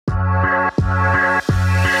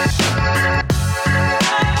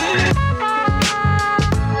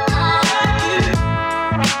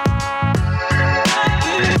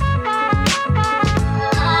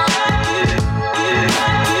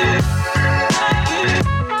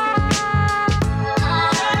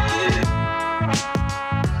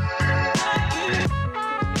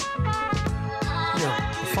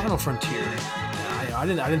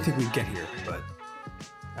didn't think we'd get here, but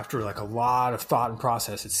after like a lot of thought and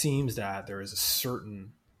process, it seems that there is a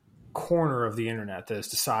certain corner of the internet that has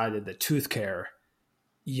decided that tooth care,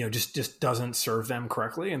 just doesn't serve them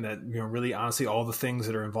correctly, and that really honestly all the things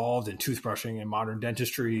that are involved in toothbrushing and modern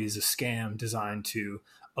dentistry is a scam designed to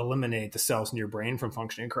eliminate the cells in your brain from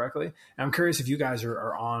functioning correctly. And I'm curious if you guys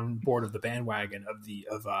are on board of the bandwagon of the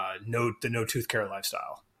no tooth care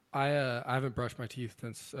lifestyle. I haven't brushed my teeth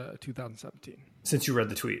since 2017. Since you read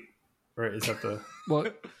the tweet, right? Is that the well?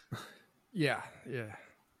 Yeah.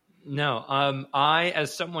 No, I,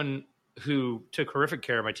 as someone who took horrific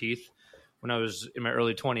care of my teeth when I was in my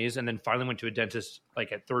early 20s, and then finally went to a dentist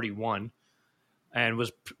like at 31, and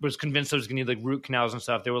was convinced I was going to need like root canals and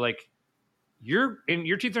stuff. They were like, your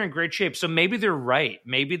teeth are in great shape. So maybe they're right.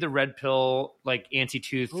 Maybe the red pill, like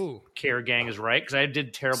anti-tooth care gang is right. Cause I did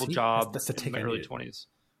a terrible job in my early 20s,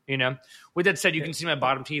 with that said, you can see my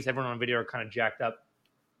bottom teeth. Everyone on video are kind of jacked up.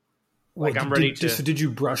 Like I'm ready to. So did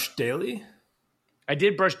you brush daily? I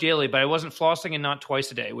did brush daily, but I wasn't flossing and not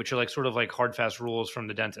twice a day, which are like sort of like hard, fast rules from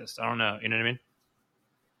the dentist. I don't know. You know what I mean?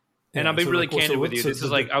 And I'll be really candid with you. This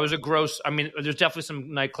is like, I was a gross, there's definitely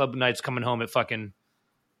some nightclub nights coming home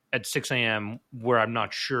at 6 a.m. where I'm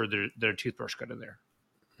not sure that a toothbrush got in there.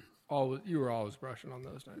 You were always brushing on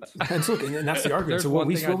those nights. And that's the argument. So what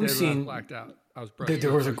we've seen, blacked out. I was brushing.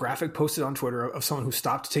 There was a graphic posted on Twitter of someone who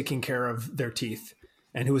stopped taking care of their teeth,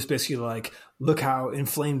 and who was basically like, look how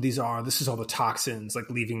inflamed these are. This is all the toxins like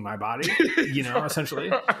leaving my body,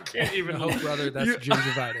 essentially. I can't even hope, brother, that's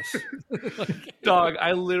gingivitis. Dog,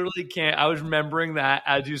 I literally can't. I was remembering that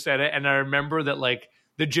as you said it. And I remember that like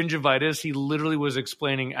the gingivitis, he literally was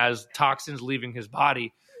explaining as toxins leaving his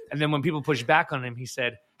body. And then when people pushed back on him, he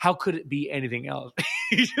said, how could it be anything else?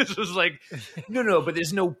 He just was like, no, but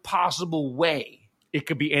there's no possible way it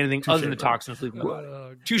could be anything other than the toxins leaving the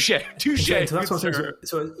body. Touche. Yeah, so that's what I'm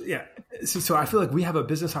saying. So I feel like we have a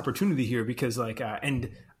business opportunity here because and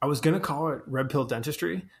I was going to call it red pill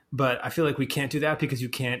dentistry, but I feel like we can't do that because you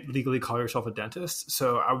can't legally call yourself a dentist.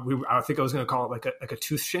 So I think I was going to call it like a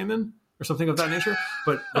tooth shaman or something of that nature.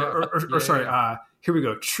 But here we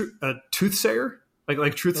go. Tooth sayer,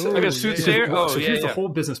 like truth sayer. Like a soothsayer. So here's the whole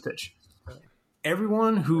business pitch.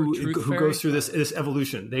 Everyone who goes through this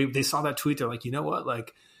evolution, they saw that tweet. They're like, you know what?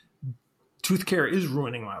 Like, tooth care is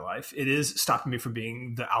ruining my life. It is stopping me from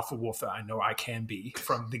being the alpha wolf that I know I can be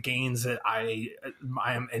from the gains that I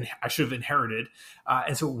should have inherited.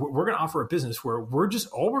 And so we're going to offer a business where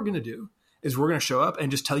all we're going to do is we're going to show up and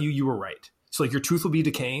just tell you were right. So like your tooth will be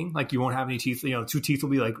decaying, like you won't have any teeth. 2 teeth will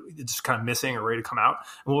be like just kind of missing or ready to come out,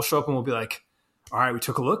 and we'll show up and we'll be like, all right, we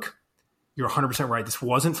took a look. You're 100% right. This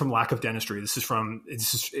wasn't from lack of dentistry. This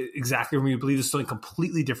is exactly when we believe this is something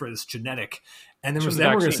completely different. It's genetic. And then we're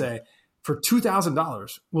going to say, for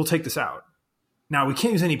 $2,000, we'll take this out. Now, we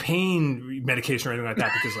can't use any pain medication or anything like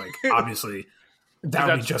that because, like, obviously, that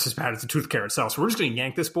would be just as bad as the tooth care itself. So we're just going to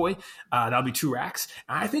yank this boy. That'll be 2 racks.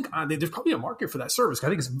 And I think there's probably a market for that service. I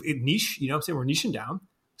think it's niche. You know what I'm saying? We're niching down.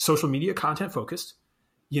 Social media content focused.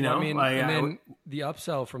 And then the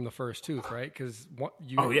upsell from the first tooth, right? Because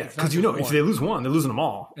because if they lose one, they're losing them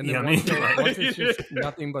all. And then once it's just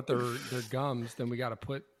nothing but their gums, then we got to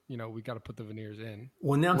put the veneers in.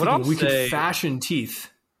 Well, now I'm thinking we could fashion teeth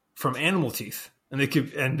from animal teeth, and they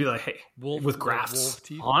could be like, hey, with grafts. Wolf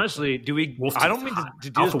teeth. Honestly, do we? I don't mean to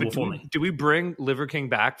do this, but do we bring Liver King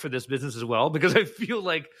back for this business as well? Because I feel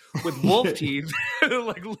like with wolf teeth,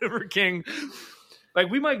 like Liver King, like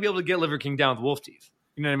we might be able to get Liver King down with wolf teeth.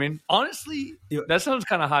 You know what I mean? Honestly, that sounds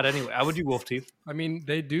kind of hot anyway. I would do wolf teeth. I mean,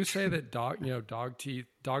 they do say that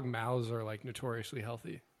dog mouths are like notoriously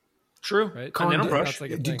healthy. True. Right? Colin, and they don't brush.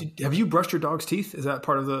 Have you brushed your dog's teeth? Is that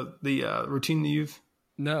part of the routine that you've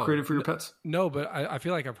created for your pets? No, but I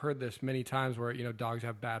feel like I've heard this many times where, dogs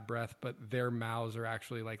have bad breath, but their mouths are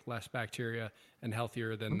actually like less bacteria and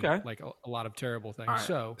healthier than like a lot of terrible things. Right.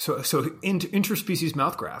 So interspecies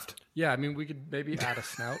mouth graft. Yeah. I mean, we could maybe add a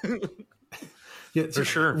snout. Yeah, for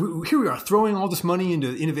sure. Here we are throwing all this money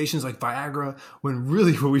into innovations like Viagra when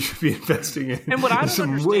really what we should be investing in is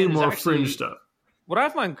some way more fringe stuff. What I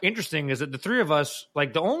find interesting is that the three of us,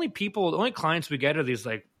 like the only clients we get are these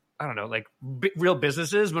like, I don't know, like real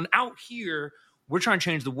businesses. When out here, we're trying to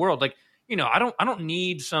change the world. Like, I don't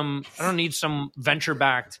need some venture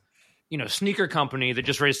backed, sneaker company that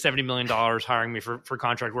just raised $70 million hiring me for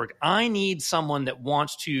contract work. I need someone that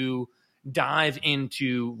wants to dive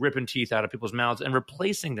into ripping teeth out of people's mouths and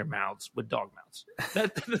replacing their mouths with dog mouths.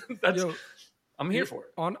 That's I'm here for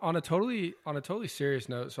it. On a totally serious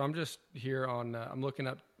note. So I'm just here on. I'm looking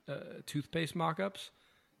up toothpaste mock-ups.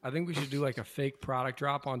 I think we should do like a fake product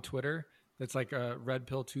drop on Twitter. That's like a red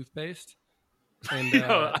pill toothpaste, And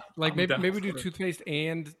maybe do toothpaste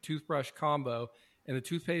and toothbrush combo, and the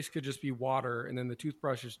toothpaste could just be water, and then the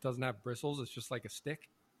toothbrush just doesn't have bristles. It's just like a stick.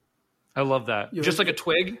 I love that. Just like a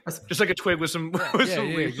twig. Just like a twig with some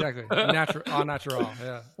leaves. Exactly. Natural.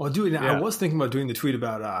 Yeah. Well, I was thinking about doing the tweet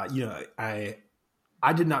about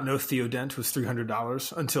I did not know Theodent was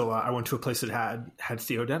 $300 until I went to a place that had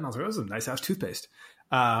Theodent. And I was like, oh, this is a nice ass toothpaste.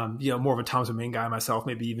 More of a Tom's of Maine guy myself,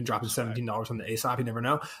 maybe even dropping $17 on the Aesop. You never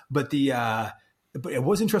know. But but it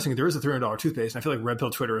was interesting. There is a $300 toothpaste, and I feel like Red Pill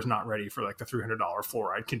Twitter is not ready for like the $300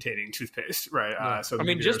 fluoride containing toothpaste, right? Yeah. So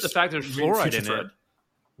just the fact there's fluoride in it.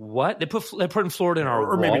 What they put in fluoride in our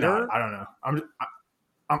or water? Maybe not. I don't know.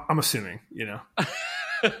 I'm assuming.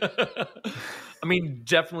 I mean,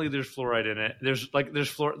 definitely there's fluoride in it. There's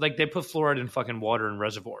fluoride, like they put fluoride in fucking water in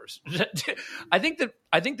reservoirs. I think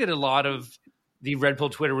that a lot of the Red Pill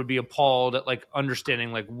Twitter would be appalled at like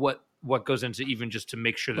understanding like what goes into even just to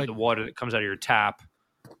make sure that the water that comes out of your tap,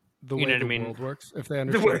 the way the world works. If they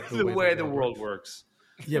understand the way the world works.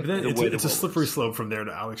 Yeah, but then it's a slippery slope from there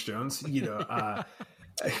to Alex Jones.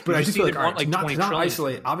 But I just feel like not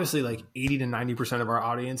isolate. Obviously, like 80 to 90% of our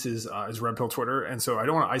audience is Red Pill Twitter, and so I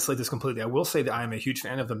don't want to isolate this completely. I will say that I am a huge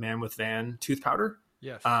fan of the Man with Van tooth powder.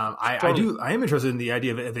 Yes, I am interested in the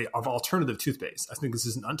idea of alternative toothpaste. I think this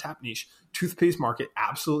is an untapped niche. Toothpaste market,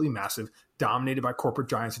 absolutely massive, dominated by corporate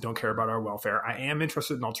giants who don't care about our welfare. I am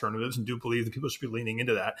interested in alternatives and do believe that people should be leaning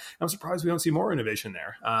into that. I'm surprised we don't see more innovation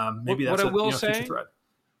there. Maybe that's future threat.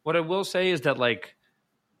 What I will say is that like,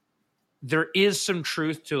 there is some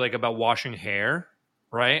truth to like about washing hair,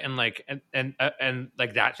 right? And like and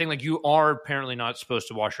like that thing, like you are apparently not supposed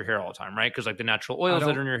to wash your hair all the time, right? Because like the natural oils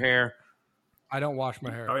that are in your hair. I don't wash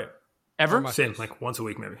my hair. Oh yeah, ever? Same, like once a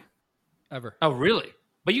week maybe. Ever? Oh really?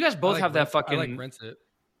 But you guys both have that fucking. I like rinse it.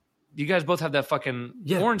 You guys both have that fucking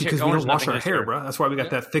orange hair. Because we don't wash our hair, bro. That's why we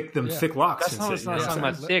got that thick locks. That's not talking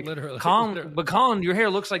about thick. Literally. Colin, your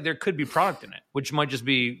hair looks like there could be product in it, which might just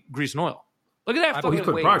be grease and oil. Look at that fucking he's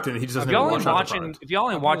put product in it. He just doesn't wash out the product. If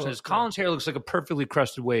y'all ain't watching this, Colin's hair looks like a perfectly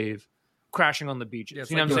crusted wave crashing on the beaches. Yeah,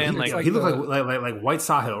 you know what I'm saying? He looks like White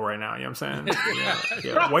Sahil right now. You know what I'm saying?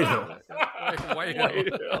 yeah, White Hill. White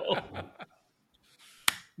Hill.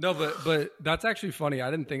 No, but that's actually funny.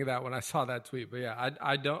 I didn't think of that when I saw that tweet. But yeah,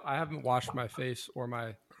 I haven't washed my face or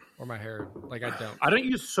my hair. Like I don't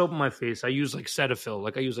use soap on my face. I use like Cetaphil.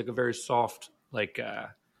 Like I use like a very soft like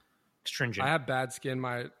astringent. I have bad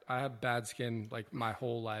skin like my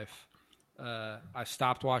whole life. I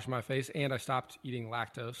stopped washing my face and I stopped eating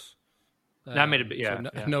lactose. That made it. Yeah,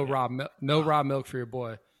 no raw milk for your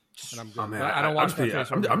boy. And I'm good. Oh, man, I don't wash my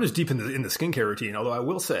face. I'm just deep in the skincare routine. Although I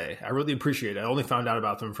will say I really appreciate it. I only found out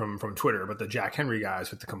about them from Twitter, but the Jack Henry guys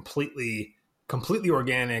with the completely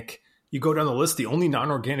organic. You go down the list, the only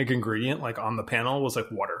non-organic ingredient like on the panel was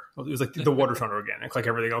like water. It was like the water's not organic, like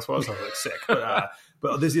everything else was. I was like sick.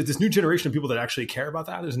 But there's this new generation of people that actually care about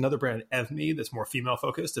that. There's another brand, Evme, that's more female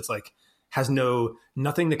focused. It's like has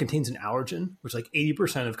nothing that contains an allergen, which like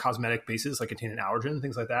 80% of cosmetic bases like contain an allergen,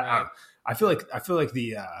 things like that. Right. I feel like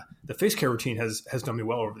the face care routine has done me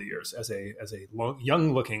well over the years as a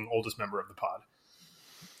young looking oldest member of the pod.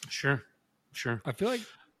 Sure. I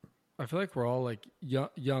feel like we're all like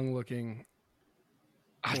young looking.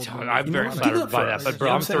 I'm very flattered by that, but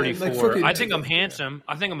bro, I'm 34. Like, I think I'm handsome.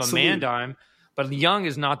 I think I'm a man dime, but young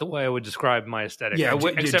is not the way I would describe my aesthetic. Yeah,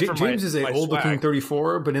 James is a old looking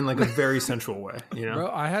 34, but in like a very sensual way. You know,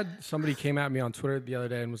 bro. I had somebody came at me on Twitter the other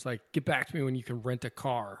day and was like, "Get back to me when you can rent a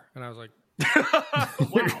car," and I was like,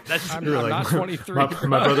 I'm not 23. My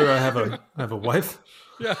brother, I have a wife,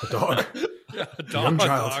 a dog, a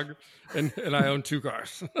dog, and I own 2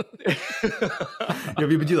 cars.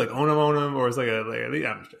 Would you like own them, or it's like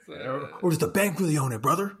or does the bank really own it,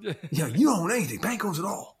 brother? Yeah, you don't own anything. Bank owns it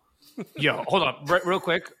all. Yo, hold on, real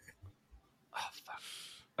quick. Oh, fuck.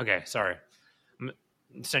 Okay, sorry.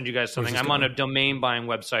 Send you guys something. I'm on a domain buying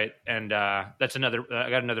website, and that's another. I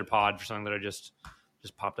got another pod for something that I just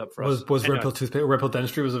popped up for us. Was Red Pill toothpaste? Red Pill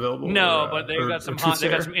dentistry was available? No, but they got some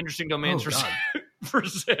interesting domains for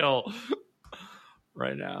sale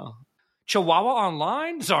right now. Chihuahua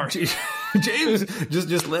Online? Sorry. James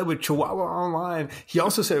just led with Chihuahua Online. He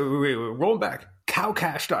also said, wait, rolling back,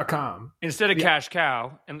 cowcash.com. Instead of cash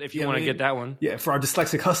cow, and if you want to get that one. Yeah, for our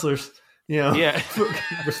dyslexic hustlers. Yeah.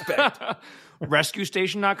 Respect.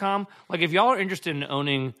 RescueStation.com. Like, if y'all are interested in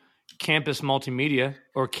owning Campus Multimedia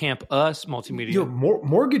or Camp Us Multimedia.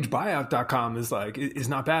 Mortgagebuyout.com is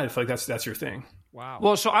not bad if like that's your thing. Wow.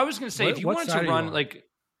 Well, so I was going to say, if you wanted to run, like,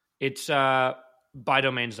 it's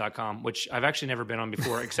buydomains.com, which I've actually never been on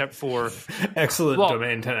before, except for excellent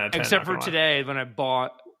domain 10 out of 10. Except for today when I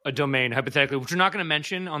bought a domain hypothetically, which we're not going to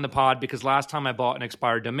mention on the pod because last time I bought an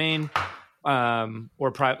expired domain, or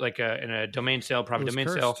in a domain sale, private domain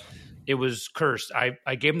sale, it was cursed.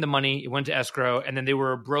 I gave them the money, it went to escrow, and then they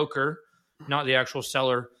were a broker, not the actual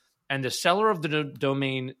seller, and the seller of the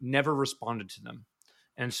domain never responded to them,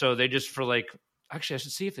 and so they just actually I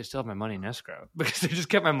should see if they still have my money in escrow because they just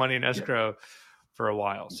kept my money in escrow for a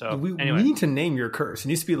while. So we need to name your curse. It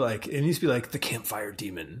needs to be like the campfire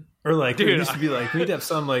demon, or like it needs to be like we need to have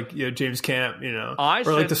some like James Camp, or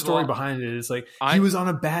like the story behind it is like he was on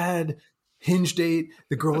a bad Hinge date.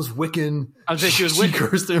 The girl was Wiccan. I was saying she was Wiccan.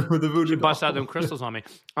 Cursed him with the voodoo. She bust out them crystals on me.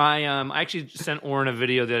 I actually sent Oren a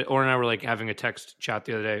video that Oren and I were like having a text chat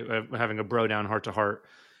the other day, having a bro down heart to heart.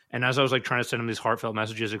 And as I was like trying to send him these heartfelt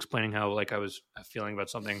messages explaining how like I was feeling about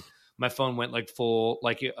something, my phone went like full,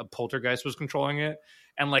 like a poltergeist was controlling it.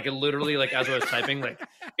 And like it literally, like as I was typing, like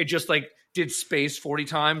it just like did space 40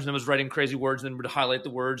 times and then was writing crazy words and then would highlight the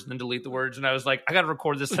words and then delete the words. And I was like, I got to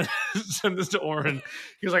record this and send this to Oren.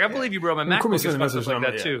 He was like, I believe you, bro. My MacBook is fucked up like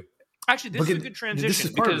that too. Actually, this is a good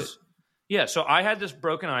transition because, so I had this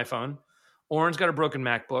broken iPhone. Oren's got a broken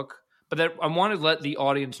MacBook. But I want to let the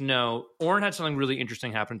audience know, Oren had something really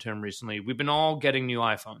interesting happen to him recently. We've been all getting new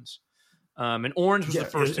iPhones. And Orange was the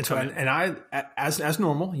first to come in. And I, as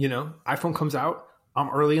normal, iPhone comes out, I'm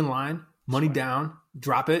early in line, money down,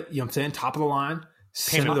 drop it, you know what I'm saying, top of the line,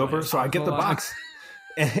 send it over. So I get the box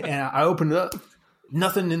and I open it up.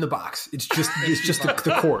 Nothing in the box. It's just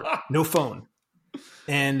the cord, no phone.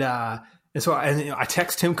 And so I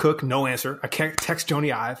text Tim Cook, no answer. I text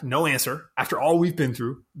Joni Ive, no answer. After all we've been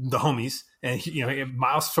through, the homies, and he had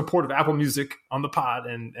mild support of Apple Music on the pod,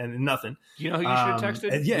 and nothing. You know who you should have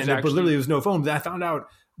texted? But literally, there was no phone. Then I found out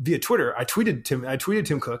via Twitter. I tweeted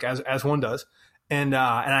Tim Cook as one does, and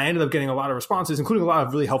I ended up getting a lot of responses, including a lot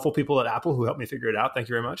of really helpful people at Apple who helped me figure it out. Thank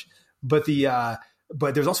you very much.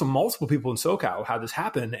 But there's also multiple people in SoCal how this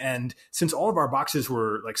happened. And since all of our boxes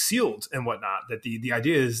were like sealed and whatnot, that the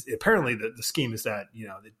idea is apparently the scheme is that,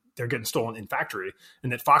 they're getting stolen in factory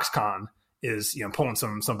and that Foxconn is, pulling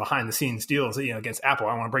some behind the scenes deals, against Apple.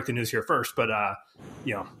 I want to break the news here first, but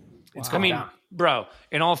it's going down. Bro,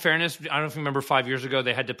 in all fairness, I don't know if you remember 5 years ago,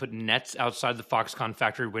 they had to put nets outside the Foxconn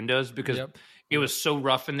factory windows because it was so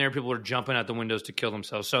rough in there. People were jumping out the windows to kill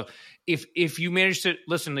themselves. So if you managed to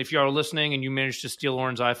listen, if you are listening and you managed to steal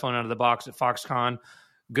Oren's iPhone out of the box at Foxconn,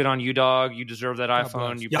 good on you, dog. You deserve that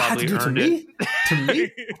iPhone. You probably earned it. To me?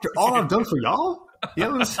 All I've done for y'all? You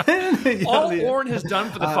know what I'm saying? All Oren has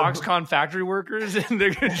done for the Foxconn factory workers, and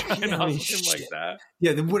they're going to try and hustle him like that.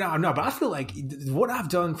 Yeah, but I feel like what I've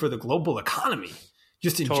done for the global economy,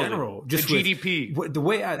 just in general, just the GDP, the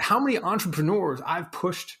way how many entrepreneurs I've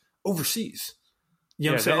pushed overseas.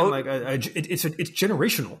 You know what I'm saying? it's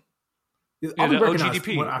generational. Yeah, the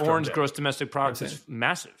GDP, Oren's gross domestic product, is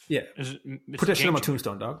massive. Yeah, put that shit on my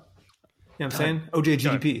tombstone, dog. You know what I'm saying? OJ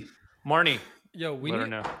GDP. Marnie. Yo, we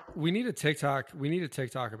need a TikTok. We need a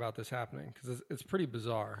TikTok about this happening because it's pretty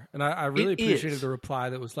bizarre. And I really appreciated the reply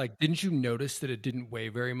that was like, "Didn't you notice that it didn't weigh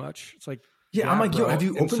very much?" It's like, I'm like, yo, have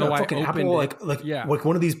you opened a fucking Apple like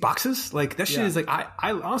one of these boxes? Like that shit is like, I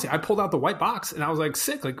honestly, I pulled out the white box and I was like,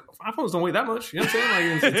 sick. Like iPhones don't weigh that much. You know what I'm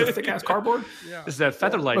saying? Like it's a thick ass cardboard. Yeah, it's that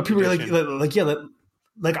Featherlight. But people are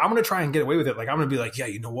like I'm gonna try and get away with it. Like I'm gonna be like, yeah,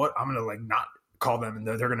 you know what? I'm gonna like not call them and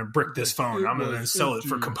they're going to brick this phone. I'm going to sell it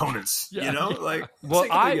for components, like, well,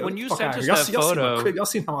 when you sent us that photo, y'all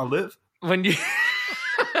seen how I live? When you,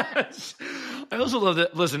 I also love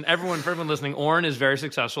that. Listen, for everyone listening, Oren is very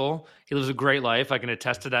successful. He lives a great life. I can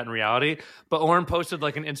attest to that in reality. But Oren posted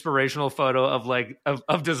like an inspirational photo of like,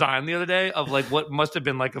 of design the other day of like what must have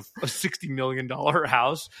been like a $60 million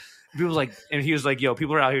house. People like, and he was like, "Yo,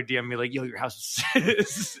 people are out here DMing me like, yo, your house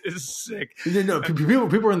is sick." No,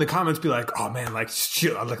 people are in the comments be like, "Oh man, like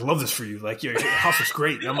shit, I like love this for you. Like your house is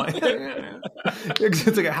great." And I'm like,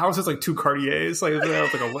 it's like a house that's like 2 Cartiers, like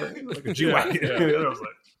a G wagon. I was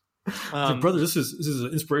like, brother, this is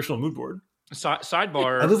an inspirational mood board.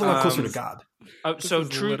 Sidebar. I live a lot closer to God. So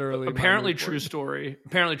true. Apparently true story.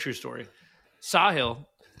 Sahil,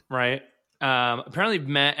 right? Apparently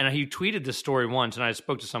met, and he tweeted this story once, and I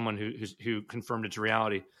spoke to someone who confirmed it's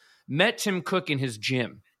reality. Met Tim Cook in his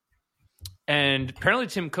gym, and apparently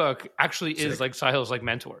Tim Cook actually is like Sahil's like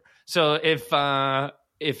mentor. So if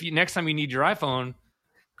you, next time you need your iPhone,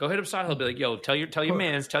 go hit up Sahil, be like, "Yo, tell your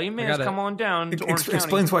mans, come on down to Orange County."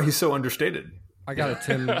 Explains why he's so understated. I got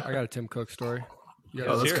a Tim Cook story. You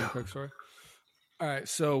got a Tim Cook story. All right,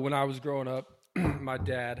 so when I was growing up, my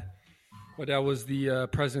dad was the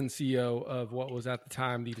president and CEO of what was at the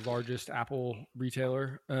time the largest Apple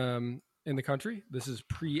retailer. in the country. This is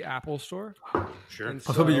pre-Apple Store. Sure. I was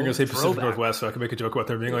hoping you were going to say Pacific Northwest, so I could make a joke about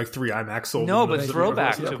there being like 3 iMacs sold. No, but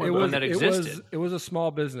throwback to one that existed. It was a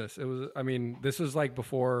small business. It was. I mean, this was like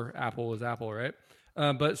before Apple was Apple, right?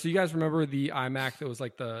 But so you guys remember the iMac that was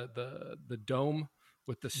like the dome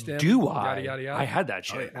with the stem? Do I? Yada, yada, yada. I had that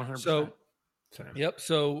shit. 100%. So, yep.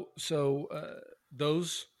 So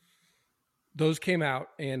those came out,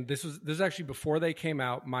 and this is actually before they came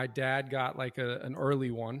out. My dad got like an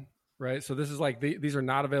early one, right? So this is like these are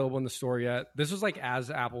not available in the store yet. This was like as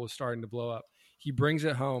Apple was starting to blow up. He brings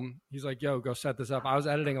it home. He's like, "Yo, go set this up." I was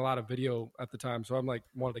editing a lot of video at the time, so I'm like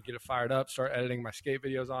wanted to get it fired up, start editing my skate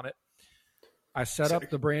videos on it. I set up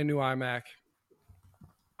the brand new iMac.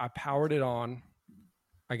 I powered it on.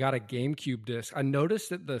 I got a GameCube disc. I noticed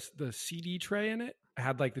that the CD tray in it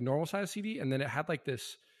had like the normal size CD, and then it had like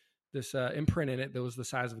this imprint in it that was the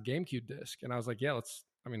size of a GameCube disc. And I was like, yeah, let's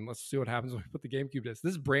see what happens when we put the GameCube disc.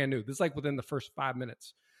 This is brand new. This is like within the first 5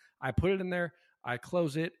 minutes. I put it in there. I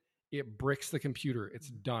close it. It bricks the computer. It's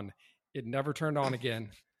done. It never turned on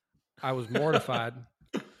again. I was mortified.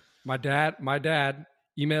 My dad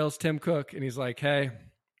emails Tim Cook, and he's like, hey,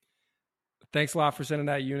 thanks a lot for sending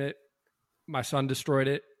that unit. My son destroyed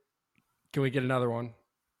it. Can we get another one?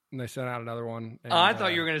 And they sent out another one. And, I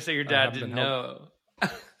thought you were going to say your dad didn't know.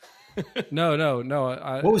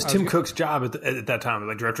 No. What was Tim Cook's job at that time?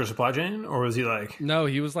 Like director of supply chain, or was he like? No,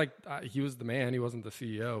 he was like he was the man. He wasn't the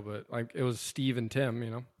CEO, but like it was Steve and Tim. You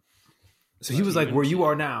know. So he was like where you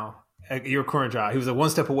are now at your current job. He was like one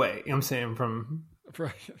step away. You know what I'm saying from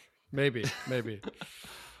maybe.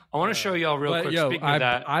 I want to show y'all real quick. Speaking of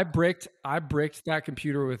that, I bricked that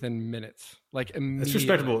computer within minutes, like immediately. It's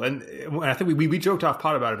respectable, and I think we joked off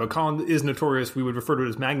pod about it. But Colin is notorious. We would refer to it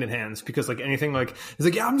as magnet hands because like anything like he's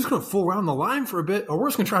like, yeah, I'm just going to fool around the line for a bit, or we're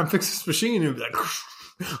just going to try and fix this machine. And it'd be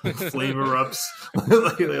like flame erupts,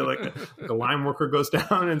 like a line worker goes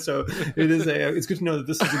down, and so it is it's good to know that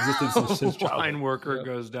this has existed since childhood. Line worker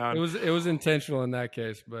goes down. It was intentional in that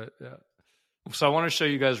case, but yeah. So I want to show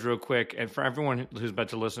you guys real quick, and for everyone who's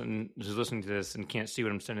listening to this and can't see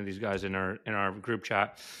what I'm sending these guys in our group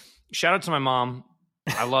chat. Shout out to my mom.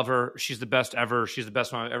 I love her. She's the best ever. She's the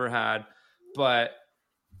best mom I've ever had. But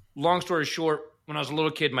long story short, when I was a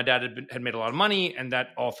little kid, my dad had made a lot of money, and that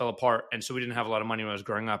all fell apart. And so we didn't have a lot of money when I was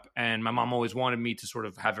growing up. And my mom always wanted me to sort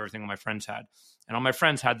of have everything my friends had. And all my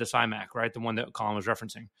friends had this iMac, right? The one that Colin was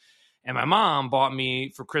referencing. And my mom bought me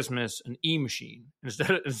for Christmas an E-machine instead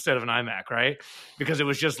of an iMac, right? Because it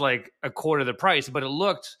was just like a quarter the price. But it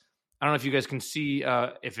looked, I don't know if you guys can see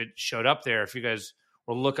if it showed up there. If you guys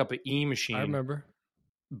will look up an E-machine. I remember.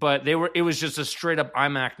 But it was just a straight up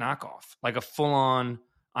iMac knockoff, like a full on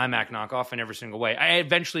iMac knockoff in every single way. I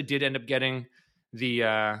eventually did end up getting the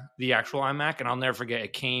actual iMac, and I'll never forget.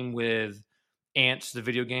 It came with Ants, the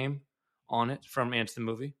video game, on it from Ants the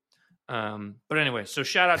movie. But anyway, so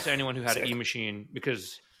shout out to anyone who had an E-machine,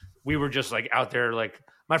 because we were just like out there, like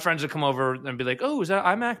my friends would come over and be like, "Oh, is that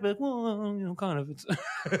iMac?" Be like, well, you know, kind of. It's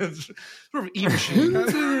sort of E-machine.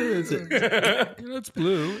 It's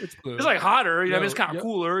blue. It's blue. It's like hotter. You know, I mean, it's kind of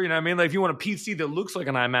cooler. You know what I mean? Like if you want a PC that looks like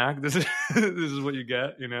an iMac, this is what you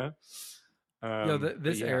get. You know.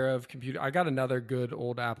 This era of computer. I got another good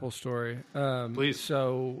old Apple story. Please.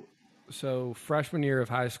 So freshman year of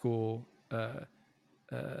high school.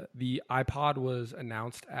 The iPod was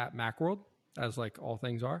announced at Macworld, as like all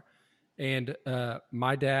things are. And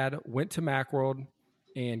my dad went to Macworld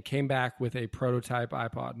and came back with a prototype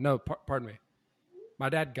iPod. No, pardon me. My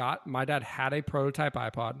dad had a prototype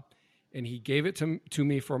iPod, and he gave it to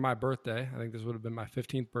me for my birthday. I think this would have been my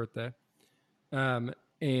 15th birthday. And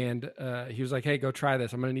he was like, "Hey, go try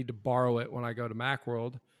this. I'm going to need to borrow it when I go to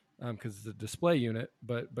Macworld because it's a display unit,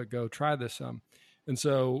 but go try this some." And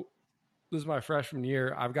so this is my freshman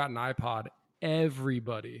year. I've got an iPod.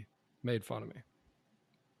 Everybody made fun of me.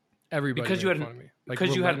 Everybody because you had fun of me. Like,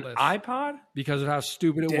 because you had an iPod? Because of how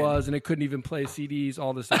stupid it was, and it couldn't even play CDs,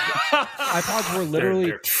 all this stuff. iPods were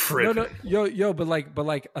literally but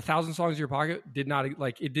like 1,000 songs in your pocket did not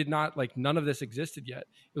none of this existed yet.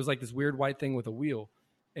 It was like this weird white thing with a wheel.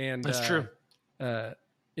 And that's true.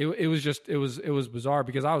 It was bizarre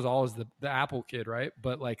because I was always the Apple kid, right?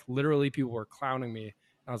 But like literally people were clowning me.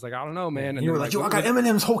 I was like, I don't know, man. And you were like, yo, I got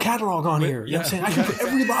Eminem's whole catalog on here. You know what I'm saying? I can put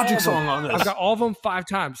every Logic song on this. I've got all of them 5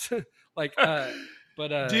 times. Dude,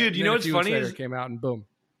 you know what's funny is it came out and boom.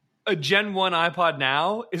 A Gen 1 iPod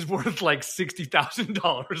now is worth like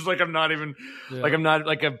 $60,000. Like I'm not even like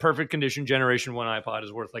a perfect condition Generation 1 iPod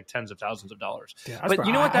is worth like tens of thousands of dollars. Yeah, but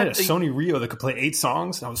you know what? I had a Sony Rio that could play 8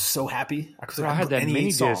 songs, and I was so happy. I had that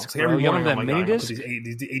mini disc. Like every morning, that mini disc?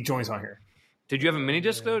 These 8 joints on here. Did you have a mini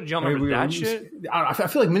disc though? Did y'all remember that shit? I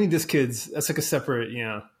feel like mini disc kids. That's like a separate,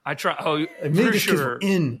 I try. Oh, mini disc kids were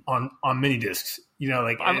in on mini discs.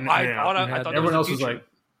 Everyone else was like.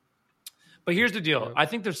 But here's the deal. I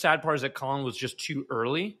think the sad part is that Colin was just too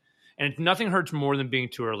early, and nothing hurts more than being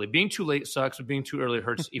too early. Being too late sucks, but being too early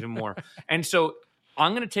hurts even more. And so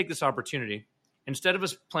I'm going to take this opportunity instead of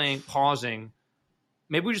us pausing.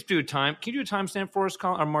 Maybe we just do a time. Can you do a timestamp for us,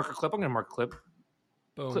 Colin? Or mark a clip. I'm going to mark a clip.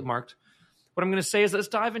 Boom. Clip marked. What I'm going to say is let's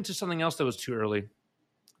dive into something else that was too early.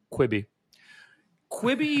 Quibi.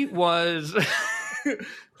 Quibi was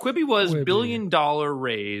 $1 billion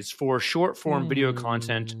raise for short form video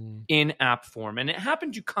content in app form. And it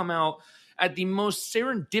happened to come out at the most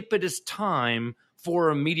serendipitous time for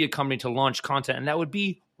a media company to launch content. And that would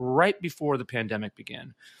be right before the pandemic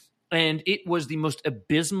began. And it was the most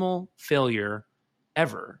abysmal failure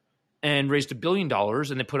ever and raised $1 billion.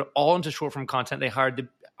 And they put it all into short form content. They hired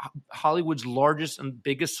Hollywood's largest and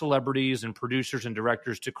biggest celebrities and producers and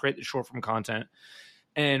directors to create the short form content.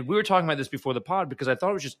 And we were talking about this before the pod because I thought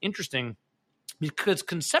it was just interesting because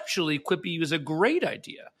conceptually Quibi was a great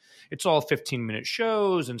idea. It's all 15-minute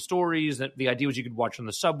shows and stories. That the idea was you could watch on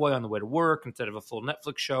the subway on the way to work instead of a full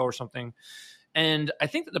Netflix show or something. And I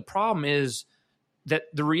think that the problem is that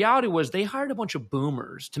the reality was they hired a bunch of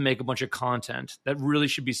boomers to make a bunch of content that really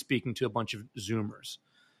should be speaking to a bunch of Zoomers.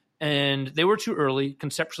 And they were too early.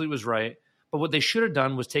 Conceptually, it was right. But what they should have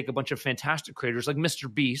done was take a bunch of fantastic creators like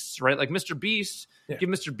Mr. Beast, right? Like Mr. Beast, give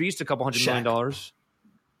Mr. Beast a couple $100 million.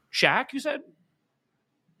 Shaq, you said?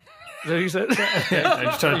 Is that what you said? I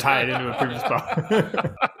just trying to tie it into a previous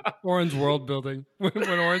spot. Oren's world building. When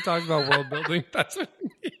Oren talks about world building, that's what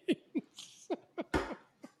he means.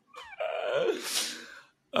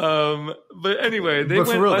 But anyway, but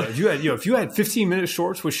for real, though, if you had 15-minute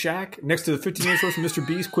shorts with Shaq next to the 15-minute shorts with Mr.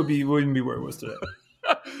 Beast, Quibi wouldn't be where it was today.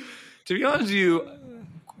 To be honest with you,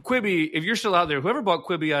 Quibi, if you're still out there, whoever bought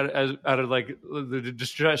Quibi out of like the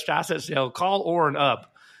distressed asset sale, call Oren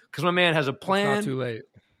up because my man has a plan. It's not too late.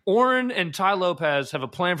 Oren and Ty Lopez have a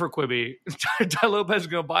plan for Quibi. Ty Lopez is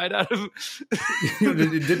going to buy it out of.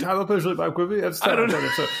 Did Ty Lopez really buy Quibi? I don't know.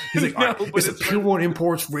 So he's like, all right, it's a Pure One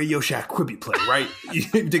Imports Radio Shack Quibi play, right? You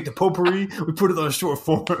take the potpourri, we put it on a short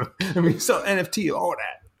form, and we sell NFT, all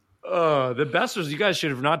that. The best was you guys should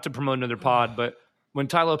have not to promote another pod, but when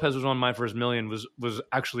Ty Lopez was on My First Million was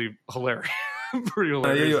actually hilarious. Pretty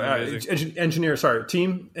hilarious. Engineering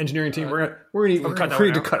team. We're gonna cut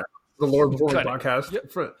it. The Lord Boring podcast.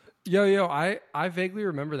 Yo, I vaguely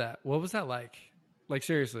remember that. What was that like? Like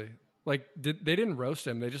seriously, like they didn't roast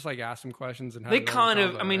him. They just like asked him questions and they kind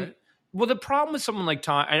of. I mean, right? Well, the problem with someone like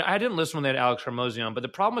Ty, I didn't listen when they had Alex Hormozi on, but the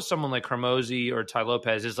problem with someone like Hormozi or Ty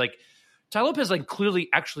Lopez is like Ty Lopez like clearly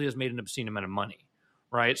actually has made an obscene amount of money.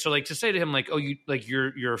 Right. So like to say to him, like, oh,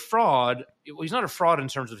 you're a fraud. Well, he's not a fraud in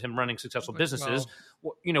terms of him running successful businesses.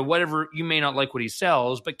 Well, whatever, you may not like what he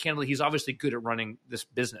sells, but candidly, he's obviously good at running this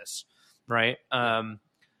business. Right.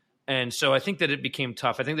 And so I think that it became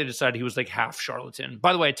tough. I think they decided he was like half charlatan.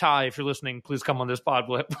 By the way, Ty, if you're listening, please come on this pod.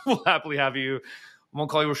 We'll happly have you. I won't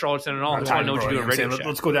call you a charlatan at all. I just want to know what you do at Radio Shack.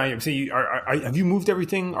 Let's go down here. See, have you moved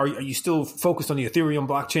everything? Are you still focused on the Ethereum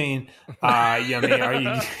blockchain? Are you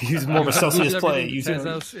using more of a Celsius play?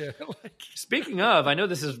 Speaking of, I know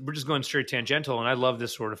we're just going straight tangential, and I love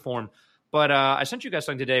this sort of form. But I sent you guys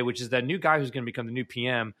something today, which is that new guy who's going to become the new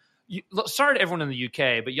PM. Sorry to everyone in the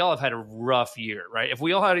UK, but y'all have had a rough year, right? If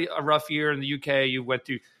we all had a rough year in the UK, you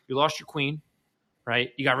lost your queen,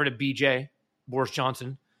 right? You got rid of BJ, Boris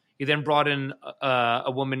Johnson. He then brought in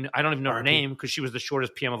a woman, I don't even know her name because she was the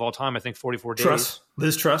shortest PM of all time, I think 44 days.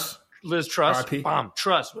 Liz Truss. Bomb.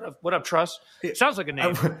 Truss. What up, Truss? Sounds like a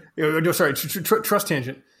name. Sorry, Truss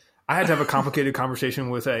tangent. I had to have a complicated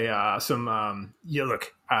conversation with as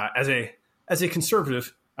a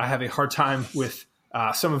conservative, I have a hard time with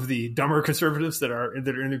some of the dumber conservatives that are in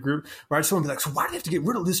the group. Where I just want to be like, so why do you have to get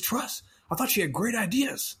rid of Liz Truss? I thought she had great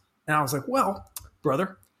ideas. And I was like, well,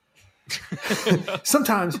 brother,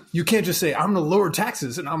 sometimes you can't just say, I'm going to lower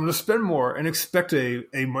taxes and I'm going to spend more and expect a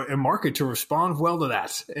market to respond well to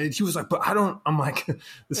that. And he was like, but I don't. I'm like,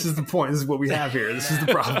 this is the point. This is what we have here. This is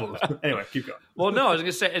the problem. Anyway, keep going. Well, no, I was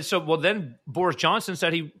going to say, and so, then Boris Johnson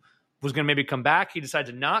said he was going to maybe come back. He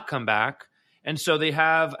decided to not come back. And so they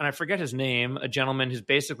have, and I forget his name, a gentleman who's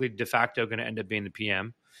basically de facto going to end up being the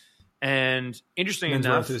PM. And interesting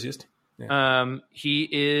enough, he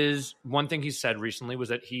is, one thing he said recently was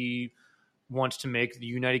that he wants to make the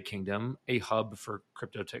United Kingdom a hub for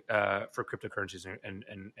cryptocurrencies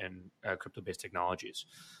and crypto-based technologies,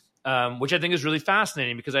 which I think is really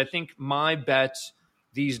fascinating because I think my bet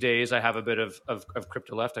these days I have a bit of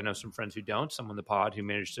crypto left. I know some friends who don't, some on the pod who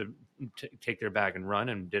managed to take their bag and run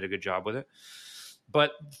and did a good job with it.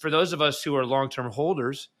 But for those of us who are long-term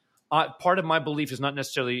holders, part of my belief is not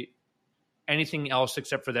necessarily anything else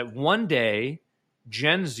except for that one day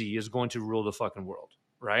Gen Z is going to rule the fucking world,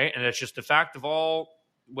 right? And that's just the fact of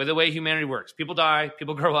the way humanity works. People die,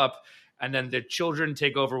 people grow up, and then the children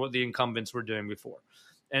take over what the incumbents were doing before.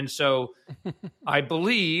 And so I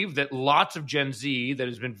believe that lots of Gen Z that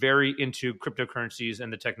has been very into cryptocurrencies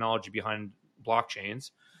and the technology behind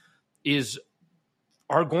blockchains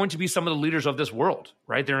are going to be some of the leaders of this world,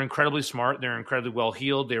 right? They're incredibly smart. They're incredibly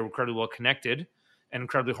well-heeled. They're incredibly well-connected and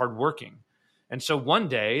incredibly hardworking. And so one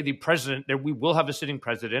day we will have a sitting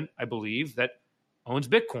president, I believe, that owns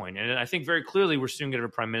Bitcoin. And I think very clearly we're soon going to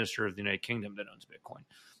have a prime minister of the United Kingdom that owns Bitcoin.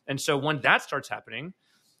 And so when that starts happening,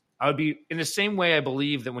 I would be in the same way. I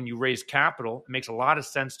believe that when you raise capital, it makes a lot of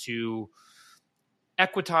sense to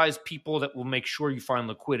equitize people that will make sure you find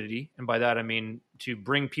liquidity. And by that, I mean to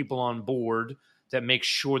bring people on board that make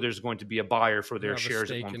sure there's going to be a buyer for their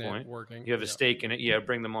shares at one point. You have a stake in it. Yeah,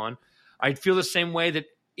 bring them on. I'd feel the same way that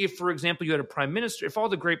if, for example, you had a prime minister, if all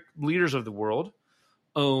the great leaders of the world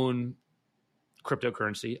own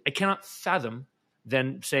cryptocurrency, I cannot fathom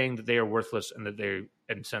them saying that they are worthless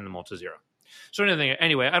and send them all to zero. So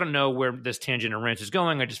anyway, I don't know where this tangent or rant is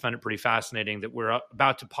going. I just find it pretty fascinating that we're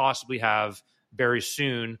about to possibly have very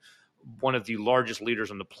soon one of the largest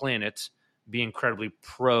leaders on the planet be incredibly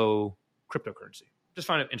pro cryptocurrency. Just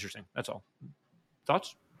find it interesting. That's all.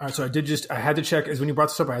 Thoughts? All right. So I had to check, as when you brought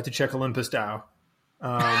this up, I had to check Olympus DAO.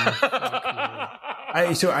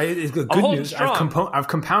 Good news. I've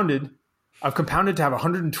compounded to have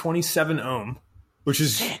 127 ohm, which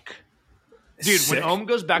is sick. Dude, sick. When ohm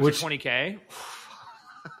goes back to 20K.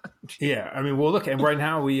 Yeah, I mean, well, look, and right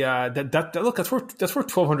now we that's worth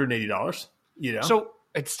 $1,280. You know, so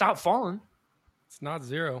it stopped falling. It's not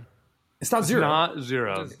zero. It's not zero. Not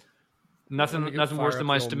zero. Nothing worse than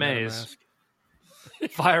my Stamaze.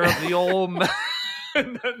 Fire up the old.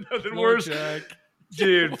 Nothing worse.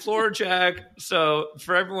 Dude, floor check. So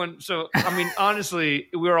for everyone, I mean, honestly,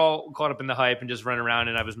 we were all caught up in the hype and just running around,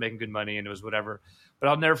 and I was making good money, and it was whatever. But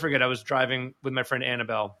I'll never forget, I was driving with my friend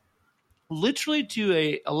Annabelle, literally to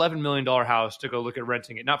a $11 million house to go look at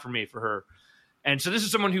renting it. Not for me, for her. And so this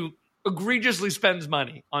is someone who egregiously spends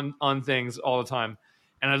money on things all the time.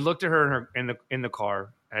 And I looked at her in the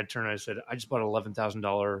car, and I turned and I said, I just bought an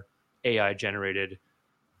 $11,000 AI generated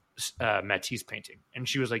Matisse painting. And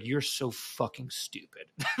she was like, you're so fucking stupid.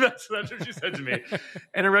 That's what she said to me.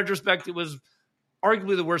 And in retrospect, it was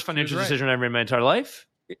arguably the worst financial decision I ever made in my entire life.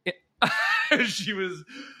 She was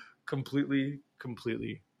completely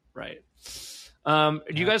right. Do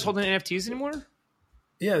you guys hold any NFTs anymore?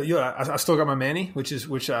 Yeah. I still got my Manny, which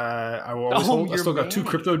I will always hold. I still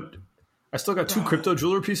got two crypto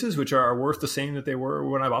jeweler pieces, which are worth the same that they were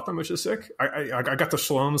when I bought them, which is sick. I got the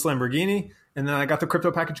Shlome's Lamborghini, and then I got the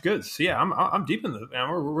crypto package goods. So yeah, I'm deep in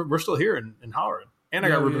we're still here in Holleran. And I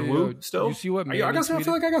got Ruben Wu still. You see what Manny I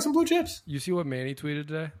feel like I got some blue chips. You see what Manny tweeted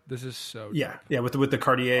today? This is so dope. Yeah, with the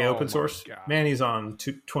Cartier open source. God. Manny's on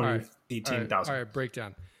 2018,000. All right,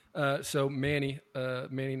 breakdown. So Manny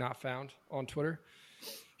not found on Twitter.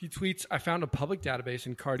 He tweets, I found a public database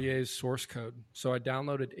in Cartier's source code. So I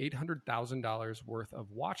downloaded $800,000 worth of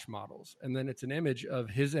watch models. And then it's an image of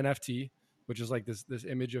his NFT, which is like this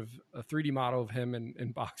image of a 3D model of him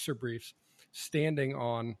in boxer briefs standing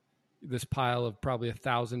on this pile of probably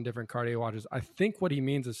 1,000 different Cartier watches. I think what he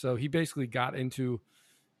means is, so he basically got into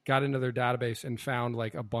their database and found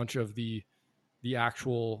like a bunch of the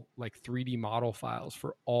actual like 3D model files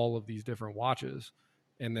for all of these different watches,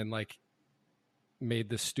 and then like made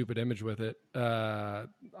this stupid image with it. I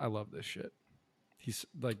love this shit. He's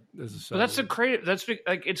like, this is so. Well, that's a creative. That's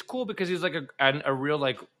like, it's cool because he's like a real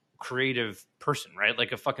like creative person, right?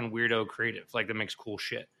 Like a fucking weirdo creative, like that makes cool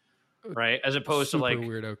shit. Right, as opposed Super to like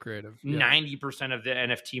weirdo creative, 90% of the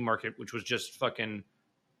NFT market, which was just fucking,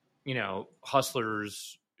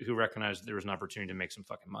 hustlers who recognized there was an opportunity to make some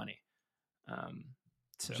fucking money.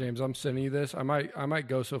 So. James, I'm sending you this. I might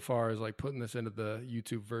go so far as like putting this into the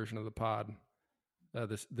YouTube version of the pod.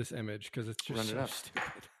 This image, because it's just so stupid.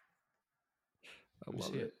 I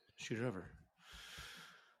love it. Shoot it over.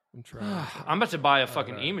 I'm trying. I'm about to buy a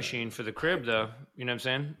fucking e-machine for the crib, though. You know what I'm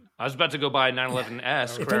saying? I was about to go buy a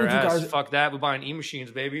 911S. Fuck that. We're buying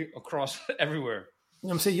e-machines, baby, across everywhere. You know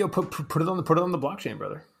what I'm saying? Yo, put it on the blockchain,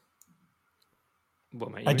 brother.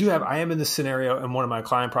 What, I am in this scenario in one of my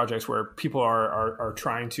client projects where people are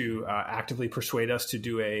trying to actively persuade us to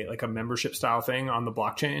do a membership style thing on the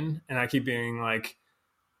blockchain, and I keep being like,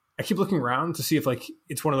 I keep looking around to see if like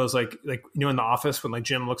it's one of those like in the office when like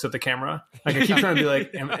Jim looks at the camera. Like I keep trying to be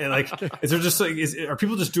like, is there just like are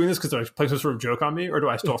people just doing this because they're playing some sort of joke on me, or do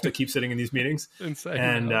I still have to keep sitting in these meetings? And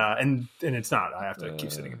it's not. I have to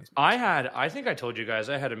keep sitting in these meetings. I think I told you guys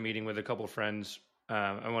I had a meeting with a couple of friends.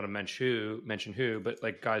 I want to mention who, but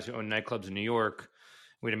like guys who own nightclubs in New York.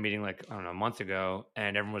 We had a meeting like, I don't know, a month ago,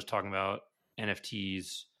 and everyone was talking about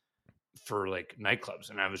NFTs for like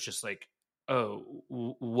nightclubs. And I was just like, oh,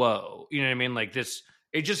 whoa. You know what I mean? Like this,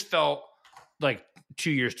 it just felt like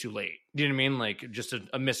 2 years too late. You know what I mean? Like just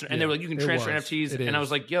a miss. And they were like, you can transfer NFTs. And I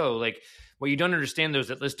was like, yo, like what you don't understand though is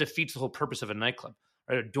that this defeats the whole purpose of a nightclub.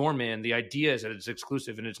 Right? A doorman, the idea is that it's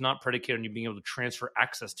exclusive and it's not predicated on you being able to transfer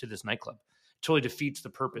access to this nightclub. It totally defeats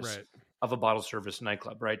the purpose of a bottle service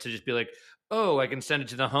nightclub, right? To just be like, oh, I can send it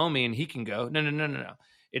to the homie and he can go. No.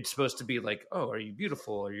 It's supposed to be like, oh, are you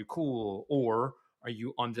beautiful? Are you cool? Or are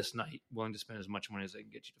you on this night willing to spend as much money as they can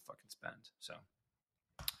get you to fucking spend? So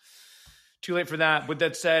too late for that. With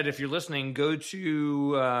that said, if you're listening, go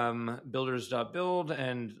to builders.build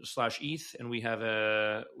and /ETH. And we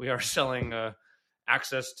are selling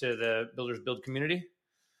access to the Builders Build community,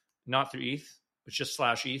 not through ETH, it's just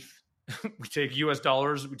 /ETH. We take US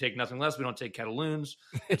dollars. We take nothing less. We don't take Cataloons.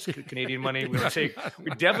 It's Canadian money. We definitely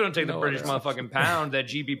don't take the British motherfucking pound, that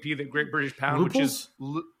GBP, the Great British Pound, which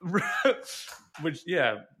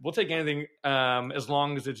we'll take anything as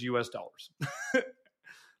long as it's US dollars.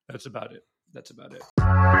 That's about it.